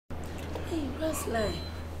Hey, Roslyn.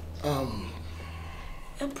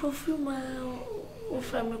 And perfume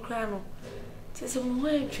from a crown. Tis a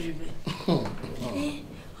way to be.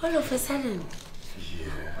 All of a sudden.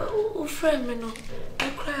 Yeah. Oh, friend, me no. I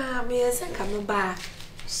cry me as I come back.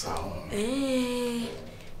 So. Me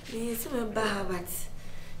as a bar, but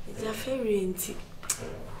it's a fairy antique.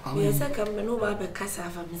 Yes, I come over because I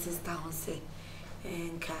have a Mrs. Townsend.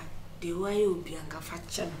 And the way you be a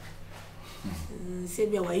fashion. Say,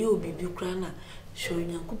 why you be Bucrana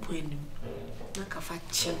showing a coupon. Like a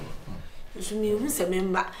fashion. So, me, who's a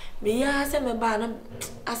member, me, as a member,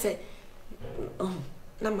 I say, oh,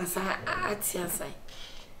 Namasa at your side.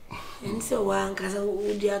 And so, one cause I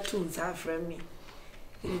would dear tunes are from me.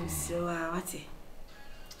 So, what's it?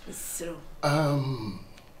 So,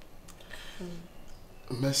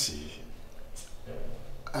 Mercy,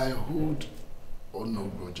 I hold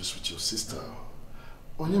no grudges with your sister.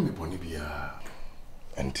 Only me Bonibia.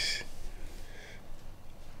 And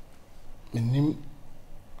my name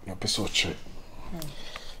your person check.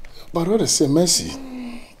 But what I say, Mercy?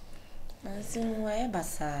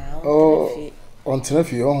 Oh, on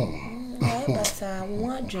telephone your home.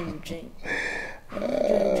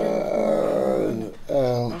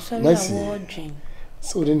 Mercy.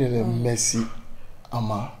 So then you're Mercy.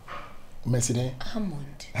 Ama, Mercy day.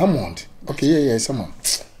 Hammond. Okay, yeah, someone.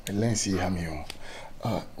 Let's see Hamio.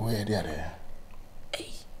 Where they are there?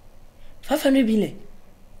 500 million.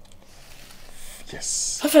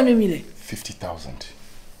 Yes. 500 million. 50,000.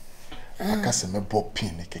 I can't say me bob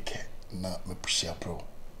pin keke na me push ya bro.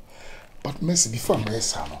 But Mercy before me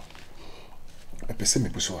say no. Me pese me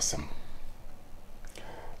push wasem.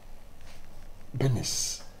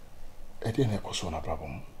 Benis. E dey na koso na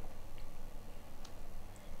problem.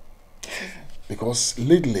 Because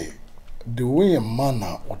lately, the way a man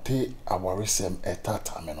or take our recent at that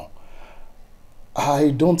time, you know, I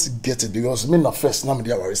don't get it because me na first na me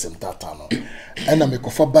dey our recent that time, and I make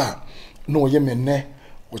offer bar, no ye me ne,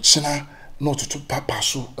 ochina, no to papa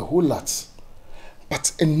so a whole lot,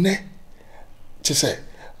 but in ne, she say,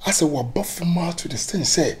 I say what buff ma to the stand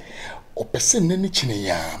say, or person any chine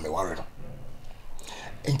ya me worry,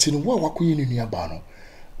 and chine wa wakuyi ni abano,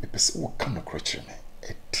 me person what kind of creature me.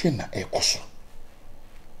 Tina e koso.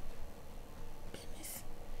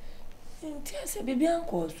 Tia se baby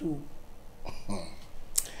uncle so.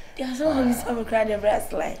 Dia so how you some cry the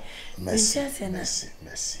breast like. Mercy.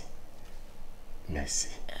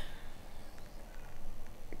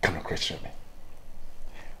 Can you question me?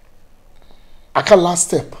 Aka last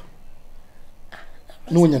step.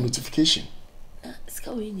 No your notification.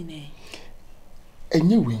 Ska we nyine.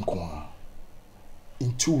 Enye we nko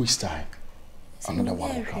in 2 weeks time. Another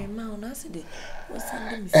one will come.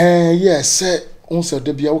 Yes, also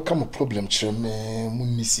there be a problem,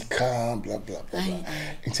 munisika, blah blah blah.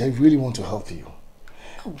 And I really want to help you.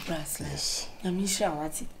 Oh, Brasley. Yes. Yamisha,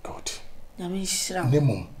 what's it? God. Yamisha.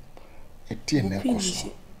 Nemo. A dinner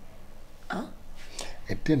echo. Huh?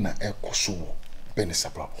 A dinner echo so. Benisa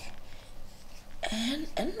problem. And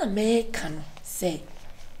the American say,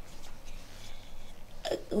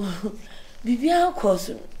 Bibia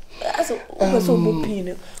course. As a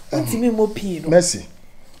mopino, what's me mopino? Mercy.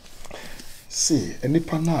 See, a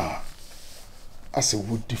nipana as a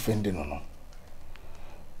wood defending or no.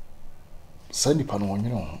 Sandy Pano, you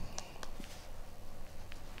know.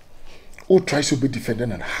 Oh, tries to be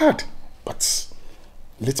defending and hard, but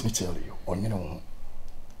let me tell you, on you know,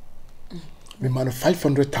 we man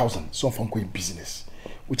 500,000 some from going business,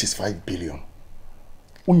 which is 5 billion.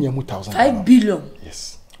 5 billion?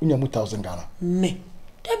 Yes. 1,000 Ghana. Me.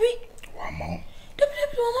 Debbie? One more. Debbie,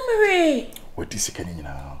 Mama. What is it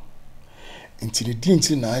now? Until the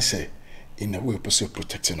DNT now I say, in a way, pursue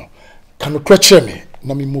protecting her. Can you question me?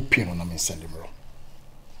 Nami mo pino, nami send him wrong.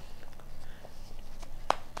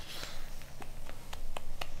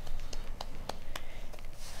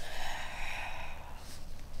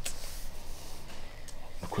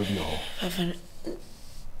 Could be all.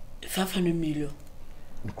 500 million.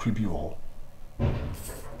 Could be all.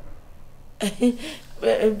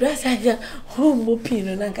 Brasa, home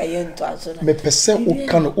mopino, nanka yento aso. Me pese o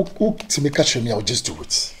can o to make catch me, I'll just do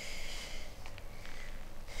it.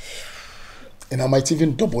 And I might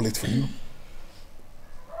even double it for you.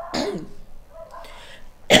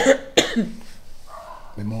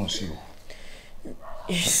 Me mom see you.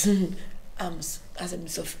 Yes, as I'm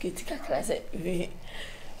suffocating, I say, be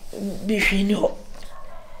no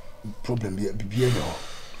problem be no.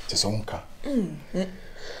 Just onka.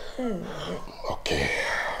 Okay.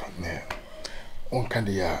 Yeah. On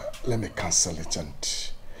Candia, let me cancel it,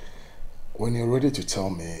 and when you're ready to tell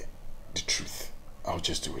me the truth, I'll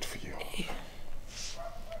just do it for you.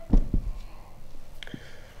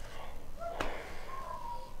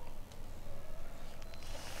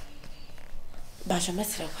 Basha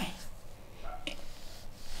mesra kwai.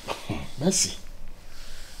 Mercy.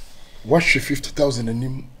 What she 50,000 and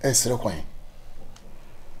him esra kwai?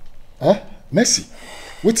 Huh? Mercy.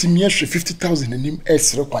 What me she 50,000 and him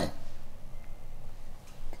esra kwai?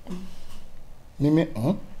 Mimi,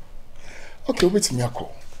 okay, wait me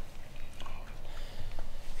ako.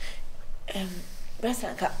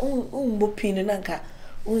 Basa ka mbopino nanka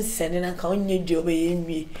unsene nanka onye di obeye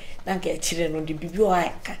nwie nanka e kire no de bibi o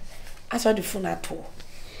aka. Aso de phone ato.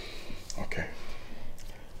 Okay.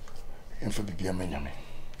 And for bibi amanyame.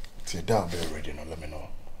 Ti da be ready no let me know.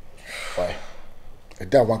 Why? E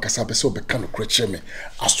da wan kasa be so be kan okra kire me.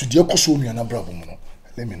 Asudie koso nua na brabo mu no.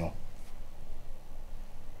 Let me know.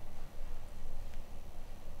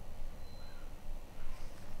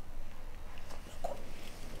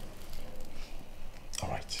 All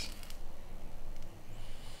right.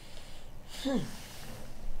 Hi.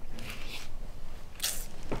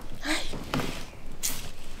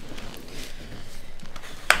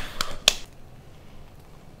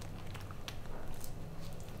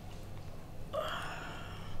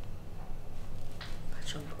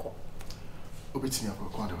 Pachonko. Obetini akwa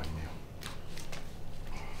kwanda wani me.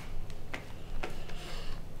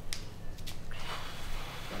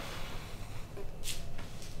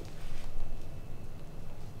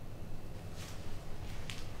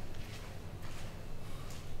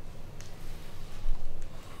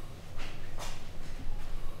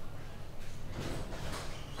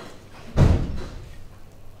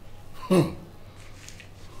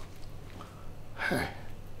 Hey.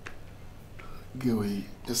 Gaway,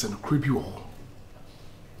 there's an creepy wall.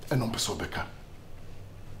 And on Pesobeka.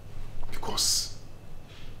 Because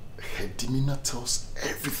her demeanor tells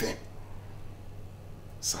everything.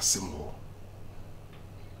 It's a symbol.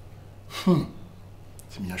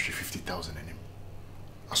 Timmy actually 50,000 in him.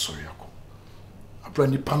 I saw you. A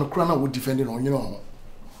brandy panocrana would defend it on you know.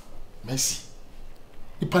 Mercy.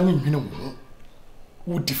 The panin minimum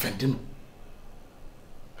would defend him.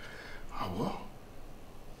 Ah, well.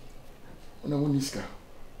 When I want this guy.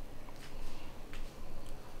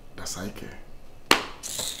 That's I care.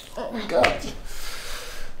 Oh my God.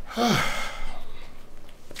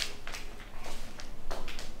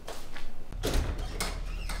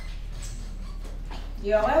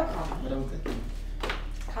 You're welcome.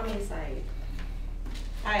 Come inside.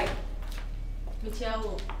 Hi.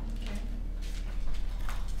 Michiao.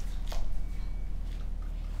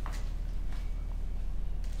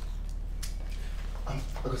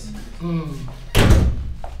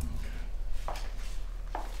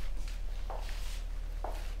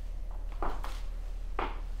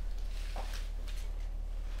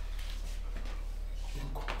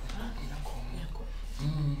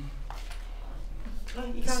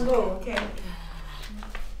 You can go, okay.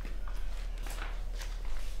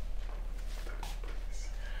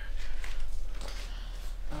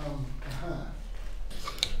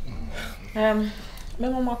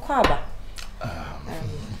 Mama Kwaba.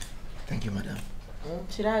 Thank you, madam.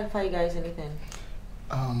 Should I offer you guys anything?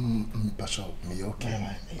 Pasha, me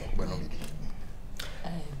okay. Bueno,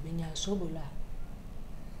 Minya Sobola.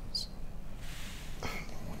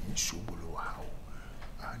 Sobola, how?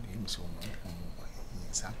 I name so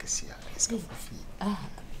Sankasia, it's coffee.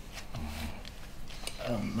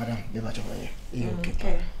 Madam, you got away.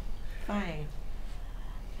 Okay. Fine.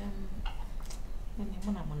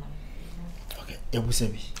 Okay,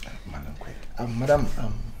 Yabusebi. Madam,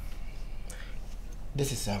 madam,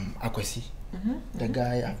 this is Akwesi, the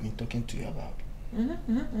guy I've been talking to you about.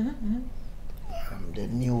 The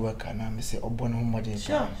new worker, and I'm say Obon Homadi.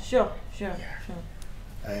 Sure.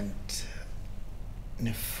 And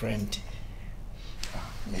a friend.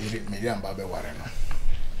 Maybe I'm Baba Warren.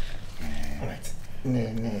 Alright.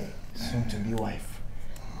 Soon to be wife.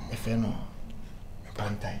 A friend of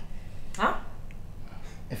Pantai. Huh?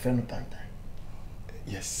 A friend of Pantai.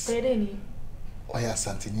 Yes. Pedeni. Oya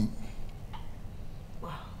Santini.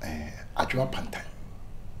 Wow. Ajua Pantai.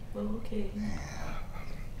 Okay.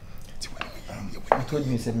 I told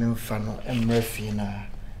you it's a new fan of Murphy na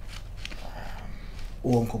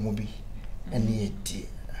Uncle Mobi and yet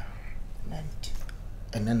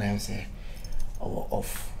and then I say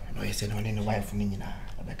off. No, you said only the wife for me now.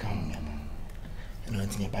 I become and I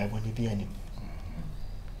think Bible ni be any.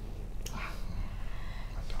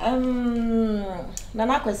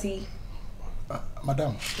 Nana Kwesi.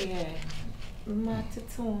 Madam. Yeah.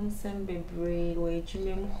 Matitun sembebre we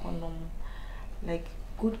jimem konom like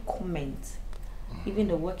good comments. Even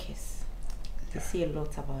the workers, they say a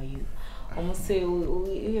lot about you. Almost say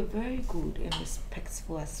you're very good and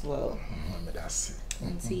respectful as well. That's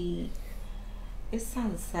and see, It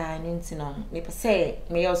sounds sad, you know. Me per se,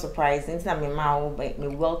 me also surprised. It's not me ma, but me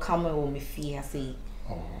welcome or me fee. I say.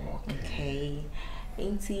 Oh, okay.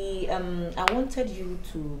 Auntie, I wanted you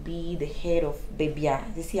to be the head of Babia.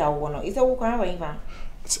 You see, I wanna. Is that what I'm doing?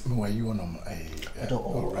 Why you want a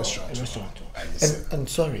restaurant? And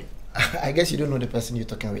sorry, I guess you don't know the person you're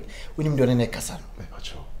talking with. We need to do an casa.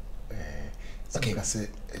 Okay,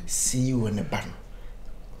 see you in the barn.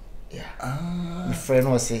 Yeah. My friend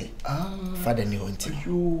was say, Father, you want to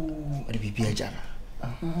you? What did be a jam?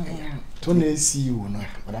 Don't see you, no,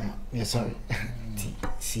 madam. Yeah, sorry.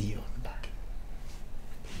 See you back.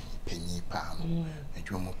 Penny palm, and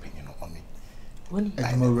you more penny on me.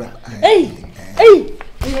 Hey!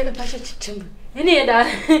 We had a patch of chimney. Any of that?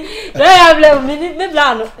 I have left me,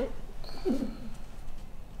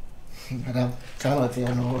 Madam, cannot you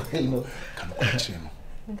know, can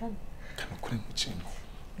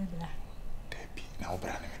now,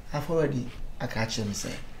 Brandy. I've already I catch them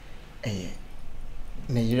say,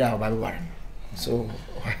 Nigeria by one. So,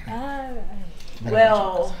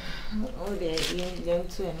 well, oh, dear, young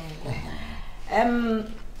too.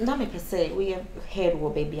 Now me per se, we have heard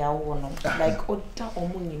what baby I want like Oda or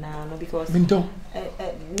Munina, because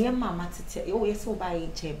near mamma to oh, yes, so by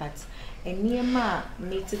each but a near ma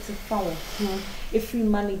made it to found if we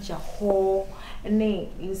manage a whole name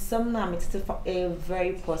in some name it's a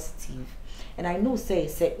very positive. And I know say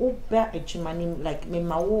oh bear a Germany like me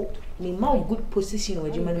ma good position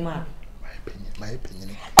with Germany man. My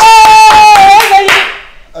opinion.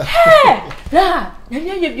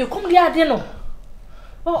 Hey, you come here, dinner.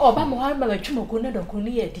 Oh, Obama, I'm a chumokuna do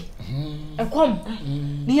Kunieti. And come,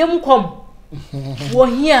 Niam come.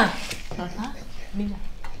 One here. Mina.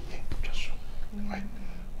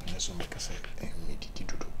 So make us a mediti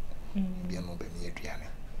do. Be a noble near Diana.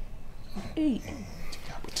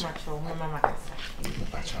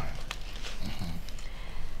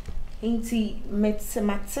 Inti met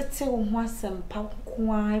matete was some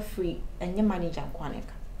power free and your manager quanic.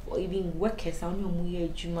 Or even workers on your muya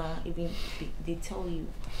juma, even they tell you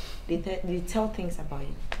they tell things about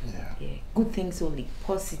you. Yeah. Good things only,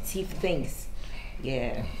 positive things.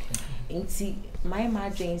 Yeah. Inti my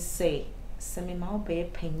margin say semi mau be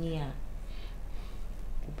penia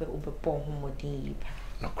ube bon homodin.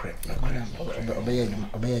 No correct. Obey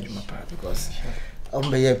my part because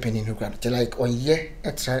be a penny who grant like or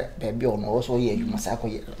extra baby on also ye you must no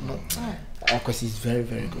because it's very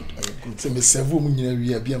good. So me several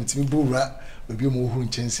we be am timi bora we be mo hu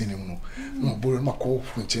nchense ni mu no bora ma ko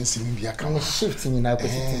hu nchense ni bia ka shifting na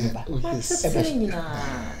kwesi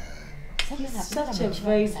Such a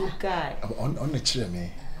very good guy. On the chair me.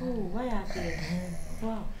 Oh, why are they?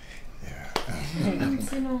 Wow. Yeah.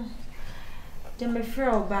 You know, me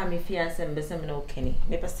friend by me fear some besemino Kenny.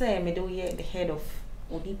 Me per se me do ye the head of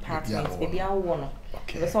ODO PA. Maybe I want.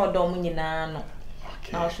 Okay. So don't mean no.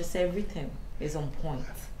 Now she say everything is on point.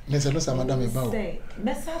 Let's say madam about. Say,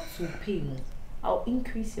 mess up to pay me. I'll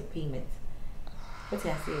increase your payment. What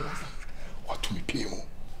I say? What to me pay me?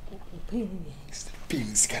 Pay me.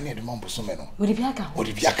 Scan the mambo so meno. What if you can?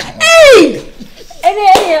 Hey!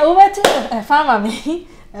 Any over to farmer me.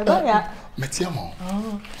 Metiamo.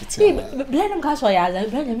 Oh. Blend them cast for ya.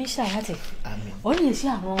 Blend them Misha. Amen. Only is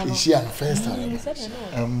here. Is she on first time?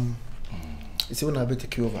 It's when I better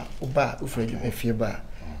take over. Uba, Ufred, a fear bar.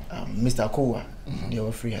 Mr. Kowa, the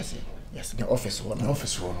offer has yes, the office one.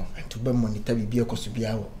 And to be monitor be a cost to be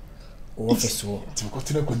our office war. To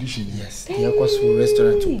continue condition, yes. The cost for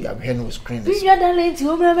restaurant to be a hen was crazy. Be your darling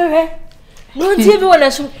to remember. No TV when I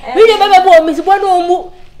should. We remember Miss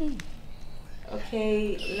Bono.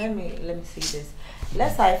 Okay, let me see this.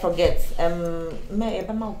 Lest I forget, my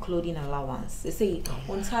about clothing allowance. They say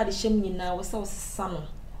one side the shame you now was so son.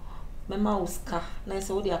 My mouse car, nice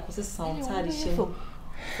all the acquisition sound side the shame from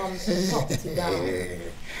top to down.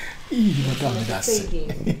 You know that's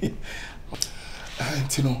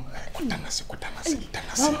Tino,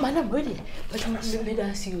 Kutana. Madam, ready, but I'm ready to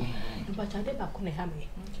ask you. But I never could have me.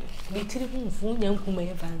 Me telling phone young who may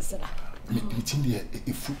advance. Meeting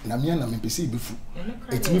if Namiana may be see before.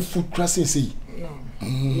 It's me food crossing see. No,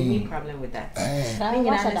 any problem with that?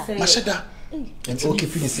 Mashada. And okay,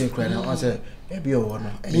 finish saying crying. I say, maybe you want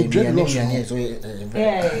to. Is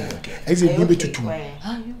it maybe to two?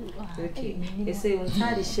 Okay, they say on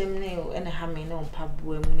Tadi Shemne and a hammy no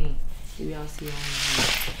pabwemne. We are seeing.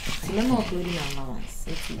 See, no more clothing allowance.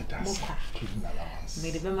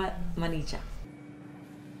 Made a manager.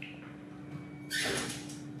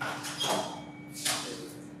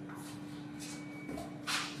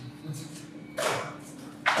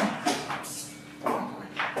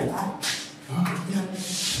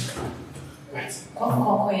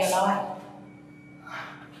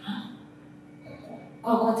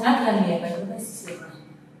 Alright.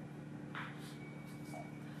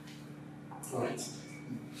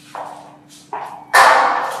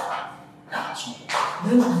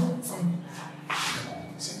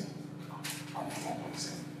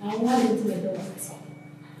 I wanted to make it.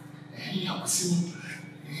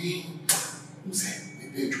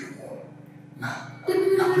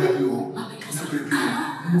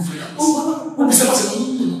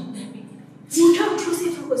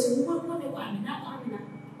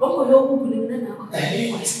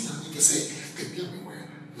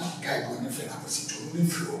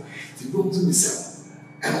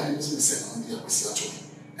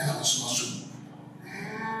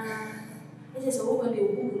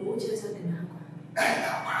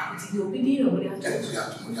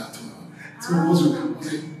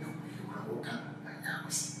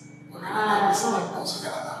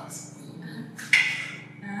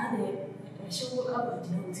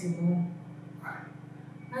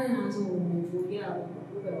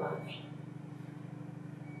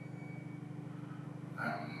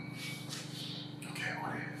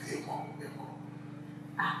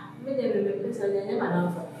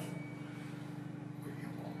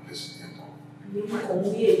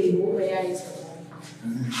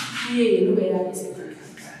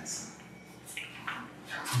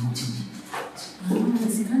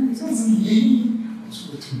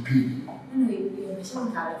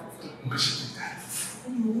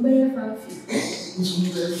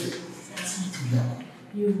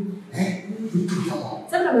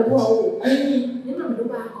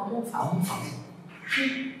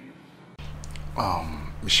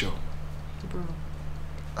 Michelle. Bro.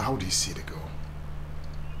 How do you see the girl?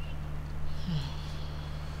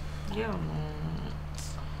 Yeah,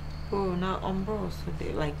 oh, now bro, so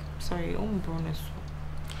they like sorry, bro is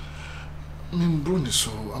I mean, Bruno,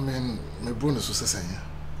 so I mean, my Bruno is so saying.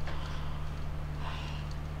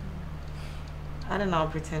 I don't know,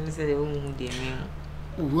 pretend to say they won't dear me.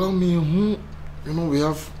 Well, me, you know, we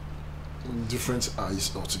have different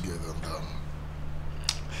eyes altogether. And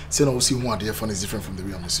say, no, see one idea is different from the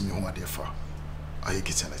way I'm seeing one idea for. Are you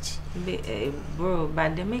getting it? Bro,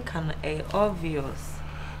 but they make an obvious.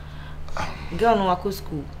 Girl, no, I go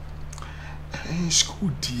school.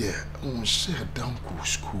 School, dear. Oh, she had down go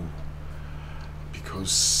school.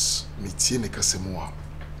 Because me tiene kasemoa.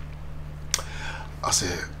 I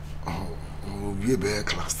say, we be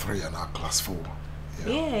class 3 and not class 4.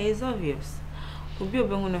 Yeah, it's obvious. We'll be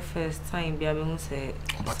on the first time, be able to say,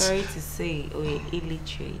 sorry to say, or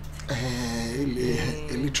illiterate.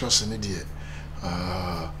 Illiteracy, an idiot.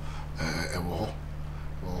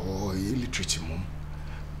 Or illiterate, mom.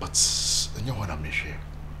 But you know what I'm sure.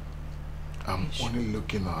 I'm only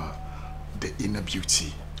looking at the inner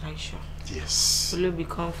beauty. Are you sure? Yes. Will you be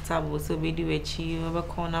comfortable? So we do achieve over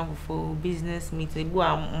corner for business meeting. Go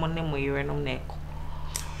on Monday morning on neck.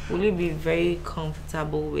 Will you be very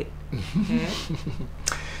comfortable with?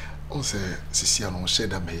 On say, Sisiano said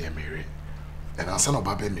that may marry, and I said no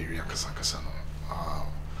baby marry a casano.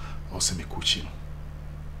 Also me coaching.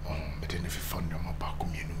 But then if you find your back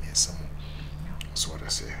me and some. That's what I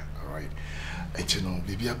say. All right. And you know,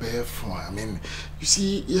 baby, a bear from. I mean, you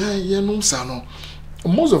see, yeah, no, sano.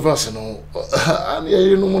 Most of us, you know, and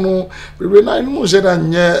you know, we not almost said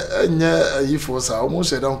that you for us almost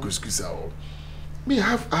said Uncle Scusao. Me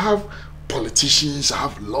I have politicians, I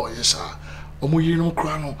have lawyers, you know,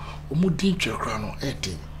 crano, dincher crano,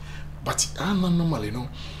 anything. But I'm not normally, no,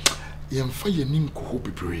 you fire nim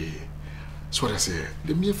hope pray. So what I say,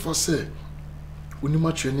 the mere for say, when you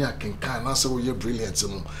match your neck can answer you're brilliant,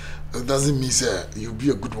 it doesn't mean you'll be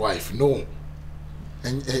a good wife, no.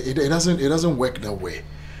 And it doesn't work that way.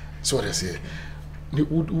 So what I say, the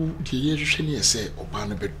say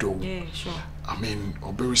Obana bedo. Yeah, sure. I mean,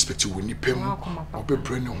 or be respected when you pay or be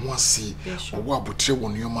brain on one see or what but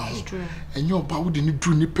on your mouth. And your bow didn't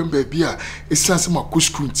do nipping baby. It sounds my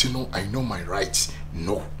cushkun, know I know my rights.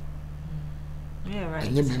 No. Yeah, right.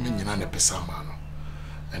 And you mean you're not a pessamano.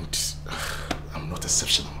 And I'm not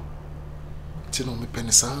exceptional. Tino me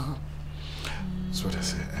penisa. So what I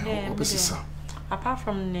say, apart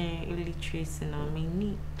from the illiteracy, I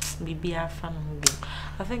mean, be a fan of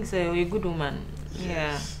I think so. You're a good woman.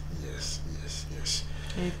 Yes.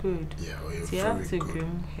 You're good. Yeah, you're so you have to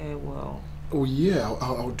groom hair well. Oh yeah,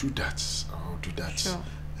 I'll do that. I'll do that. Sure.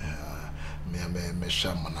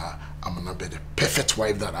 I'm gonna be the perfect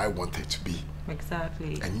wife that I wanted to be.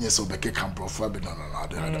 Exactly. And yes, so Becky can profile, but no, I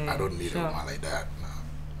don't need a woman like that.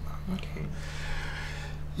 No. Okay.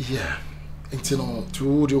 Yeah. And you know,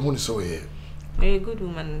 to the woman so here. You're a good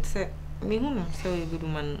woman. Say, me who so a good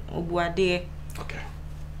woman. Obuade. Okay.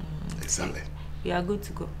 Exactly. You are good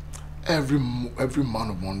to go. every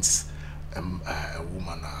man wants a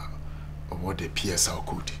woman what the PSR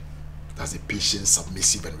code. That's the patient,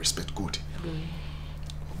 submissive, and respect code.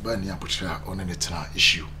 But you put on an eternal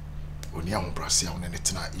issue. When you are on an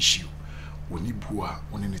eternal issue. When you bua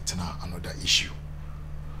on an eternal another issue.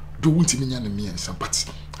 Do want me and some, but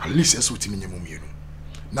at least that's what you mean.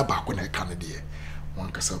 Na back when I can't dear.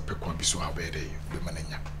 One can sell Pequan be so how bad the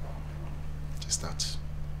mananya. Just that.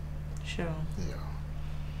 Sure.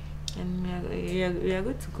 Yeah. And we are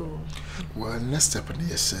good to go. Well, next step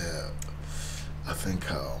is I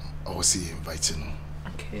think I will see inviting.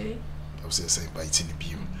 Okay. I will say inviting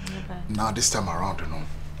you. Now this time around, you know,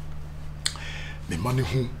 the money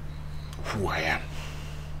who I am.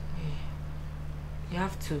 You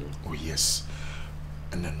have to. Oh yes.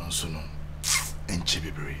 And then also no and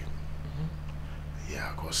Chibibri.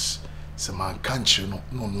 Yeah, because some man can't no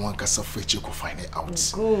one can suffer you could find it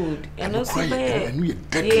out. Good. And also and we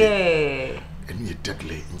deadly. Yeah. And we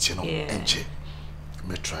deadly in channel and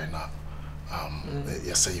me try now.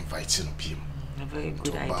 Yes, I inviting him. A very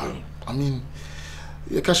good idea. I mean,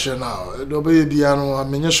 you can share now. The baby, I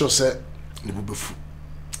mean, you should say, Nibufu.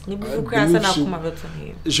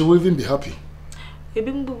 She will even be happy. You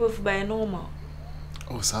been buff by normal.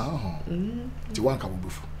 Oh, sir. Do you want to come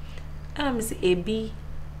buff? I'm say AB.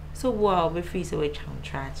 So, wow, be free so we can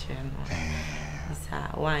try to. It's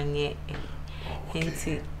 1 year.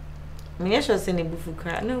 Hinty. Me should send a buff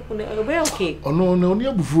cry. No, okay. Oh, no,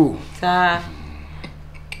 near buffo. Sir.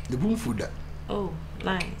 The boom food that. Oh,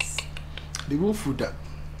 nice. The boom food that.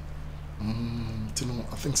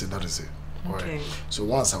 I think so that is it. Okay. Right. So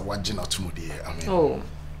once I watch Gina to me, I mean. Oh.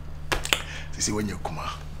 This is when you come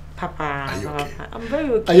out. Papa, are you okay? I'm very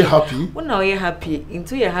okay. Are you happy? Well, now you're happy.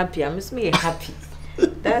 Into you're happy. I'm just me happy.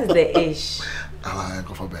 That's the age. I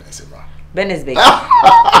go for Bennis, bro. Bennis, baby.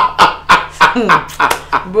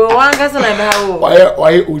 Bro, one person I have.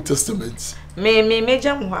 Why Old Testament? Me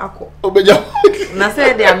jam wako. Oh, me jam. Na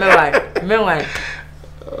say they are me why.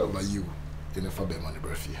 But you in a fabe money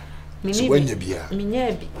birthday. So when you be me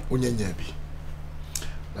nyabi. When you nyabi.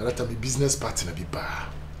 Now that I'm a business partner be bar.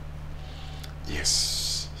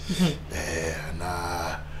 Yes.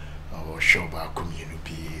 Na our show about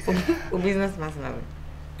community. Business partner.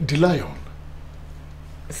 The Lion.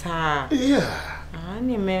 Sir. Yeah.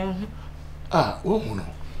 Ani me. Oh no.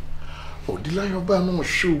 Oh, the Lion bar no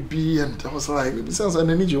show be, and I was like, it sounds like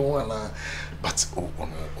I need you one, but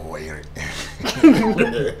oh, hear it.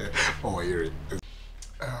 Oh, hear it.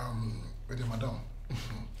 With the madam.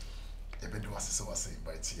 Everybody was saying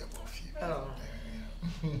by tea about you. Oh.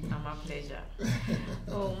 I'm a pleasure.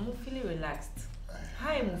 Oh, I'm feeling relaxed.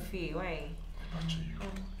 Hi, Mufi. Why?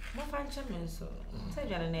 More fun, chairman. So, say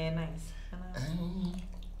you're nice.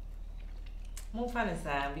 More fun is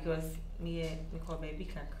because me call baby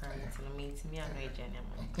can cry. So, me and my journey.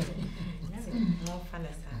 More fun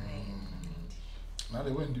is now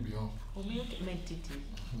they went to be home. Oh, me meditating.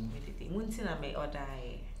 One thing I may order.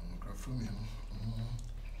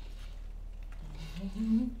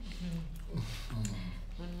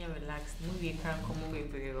 When you're relaxed, movie can't come away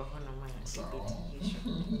for your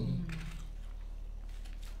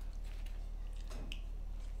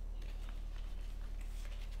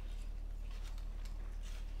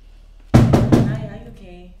Hi, are you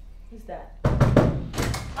okay? Who's that?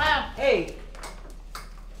 Hey!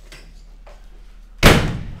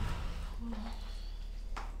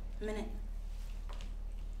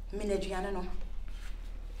 Minute, Gianna, no.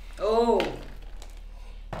 Oh,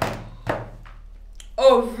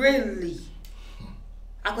 really?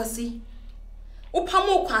 I can see.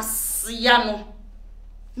 Upamo kwasiano.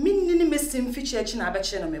 Minni missing feature in a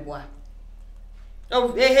betchen on me boy.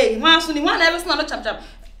 Oh, hey, Marston, you want ever not a chap.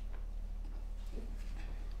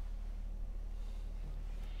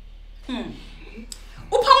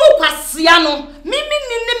 Upamo kwasiano.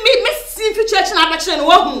 Minni missing feature in a betchen.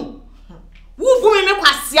 Who would me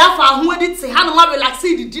kwasia for who did say, how relax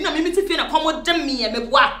the dinner, me to feel a common demi and me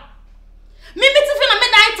boy. Me to feel a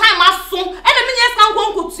midnight time as soon, and a minute can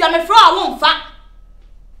go to me for a won't fat.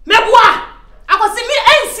 Me boy, I was see me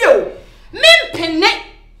and you. Min penne.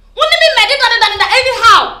 Wouldn't be mad than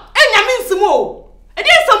anyhow. And you mean some more. And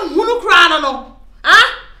there's some who cry no. Huh?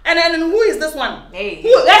 And then who is this one? Hey. Who?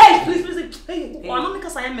 Hey, please. Hey, I'm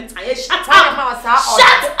because I am tired. Shut up.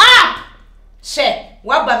 Shut up. She.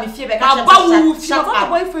 What about me fear? Shut up.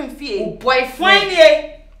 Boyfriend fear.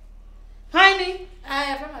 Boyfriend. Honey. I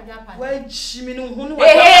have my grandpa. Well, Jimmy, no, who knew I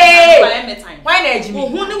am time. Why not Jimmy?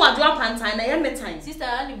 Who knew what drop and time? I am time. Sister,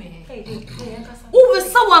 anime. Who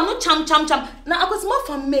was someone no cham. Now I was more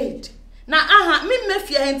from maid. Na aha me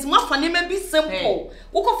mafia henti ma fa ne ma bi simple.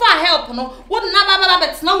 Wo ko fa help no, wo na ba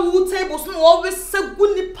bet na wo table so no always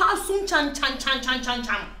segu ni pass chan.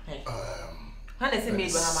 How does it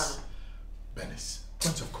make Bahama? Benis,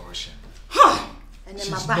 point of correction. And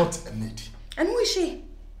She's not a lady. And who is she?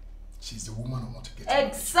 She's the woman I want to get married.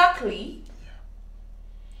 Exactly.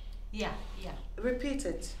 Yeah. Repeat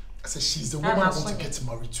it. I said she's the woman I want to get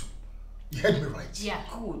married to. You heard me right? Yeah.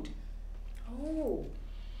 Good. Oh,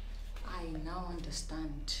 I now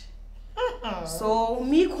understand. So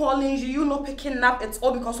me calling you not picking up, it's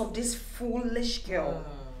all because of this foolish girl.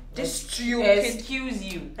 This stupid. Excuse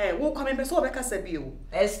you. Hey, who come in person Becca Sebio?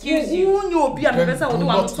 Excuse you. Who you be a person who do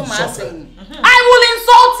want to insult her. I will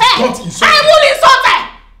insult her. Don't insult I her. will insult her.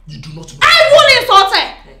 You do not know. I will insult her.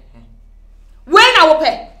 When I will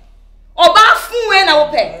pay. Oba fun when I will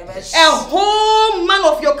pay. A whole man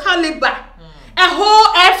of your caliber. A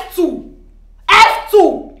whole F2.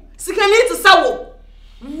 Sikani to sawo.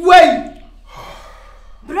 Wait.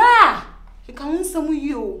 Bra. You can win some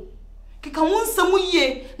you.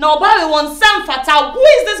 Now Oba won some fatal. Who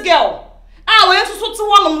is this girl? We have to to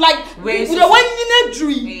one like with the one in a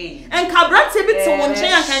dream. And Cabrate bit to one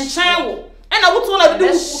chain and chain. And I would want to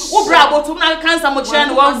do what bravo to now cancer much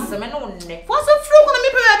and one. For some fruit on me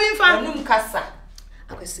being found. Cassa.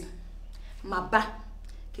 I can see. My back.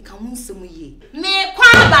 Kikamun some ye. Me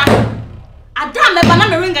kwaba. I damn the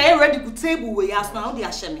banana ring I ready good table where you ask now the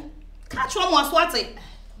ashemi. Catch one more swatty.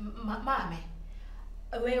 Mamma.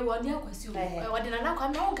 We want your question. What did I not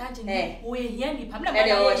come on? Can't you? We hear me. I'm not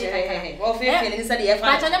feeling inside the F.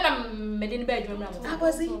 I never made in bedroom. I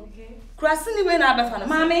was crossing the way now,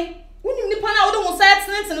 Mammy. When you nip out, don't say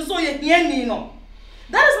and so you hear me. No,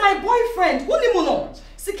 that is my boyfriend. Who you know?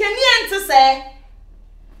 See, can you enter say?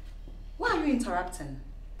 Why are you interrupting?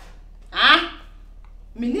 Ah,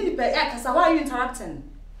 me need to why are you interrupting?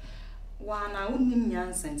 Wana wouldn't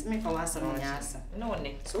nyansen me for us on yasa. No,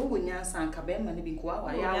 Nick. So when yansan cabin and be qua,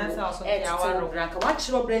 watch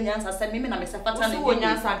your brain yansa send me and Mr. Fatan who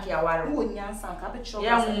yansan kiawara who yansan cabbage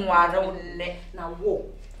young one now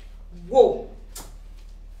whoa.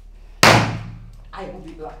 I will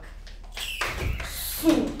be back.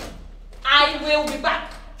 Soon. I will be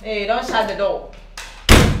back. Hey, don't shut the door.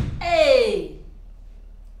 Hey.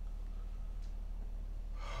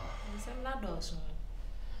 I'm not doors.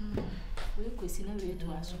 We could see no way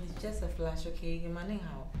to us. It's just a flash, okay? You're manning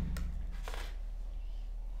how.